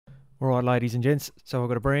Alright ladies and gents, so I've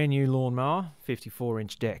got a brand new lawnmower,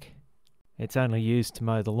 54-inch deck. It's only used to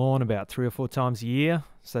mow the lawn about 3 or 4 times a year,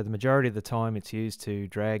 so the majority of the time it's used to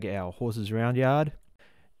drag our horses around yard,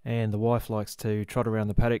 and the wife likes to trot around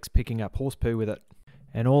the paddocks picking up horse poo with it.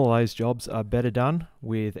 And all those jobs are better done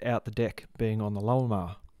without the deck being on the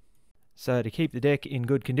lawnmower. So to keep the deck in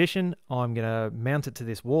good condition, I'm going to mount it to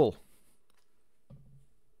this wall.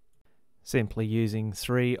 Simply using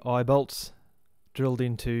 3 eye bolts drilled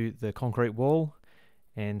into the concrete wall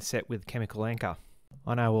and set with chemical anchor.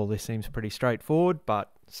 I know all this seems pretty straightforward,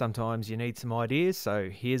 but sometimes you need some ideas, so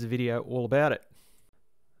here's a video all about it.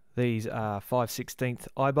 These are 5/16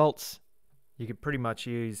 eye bolts. You could pretty much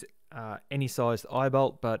use any sized eye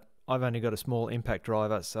bolt, but I've only got a small impact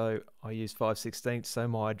driver, so I used 5/16 so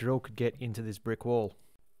my drill could get into this brick wall.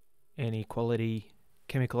 Any quality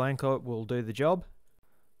chemical anchor will do the job.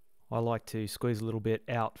 I like to squeeze a little bit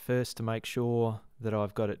out first to make sure that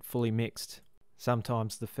I've got it fully mixed.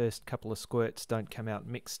 Sometimes the first couple of squirts don't come out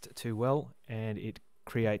mixed too well and it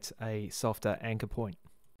creates a softer anchor point.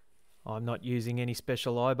 I'm not using any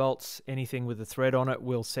special eye bolts. Anything with a thread on it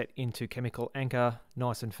will set into chemical anchor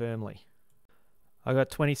nice and firmly. I got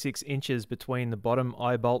 26 inches between the bottom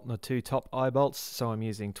eye bolt and the 2 top eye bolts, so I'm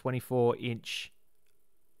using 24-inch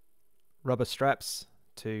rubber straps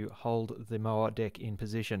to hold the mower deck in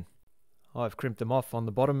position. I've crimped them off on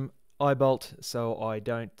the bottom eye bolt so I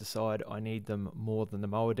don't decide I need them more than the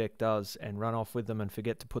mower deck does and run off with them and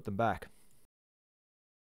forget to put them back.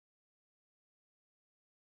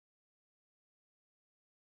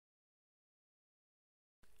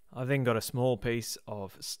 I've then got a small piece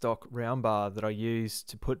of stock round bar that I use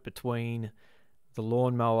to put between the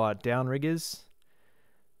lawnmower downriggers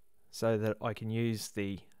so that I can use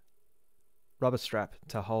the rubber strap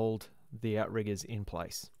to hold the outriggers in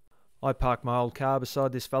place. I parked my old car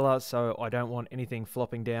beside this fella, so I don't want anything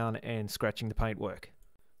flopping down and scratching the paintwork.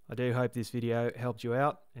 I do hope this video helped you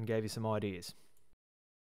out and gave you some ideas.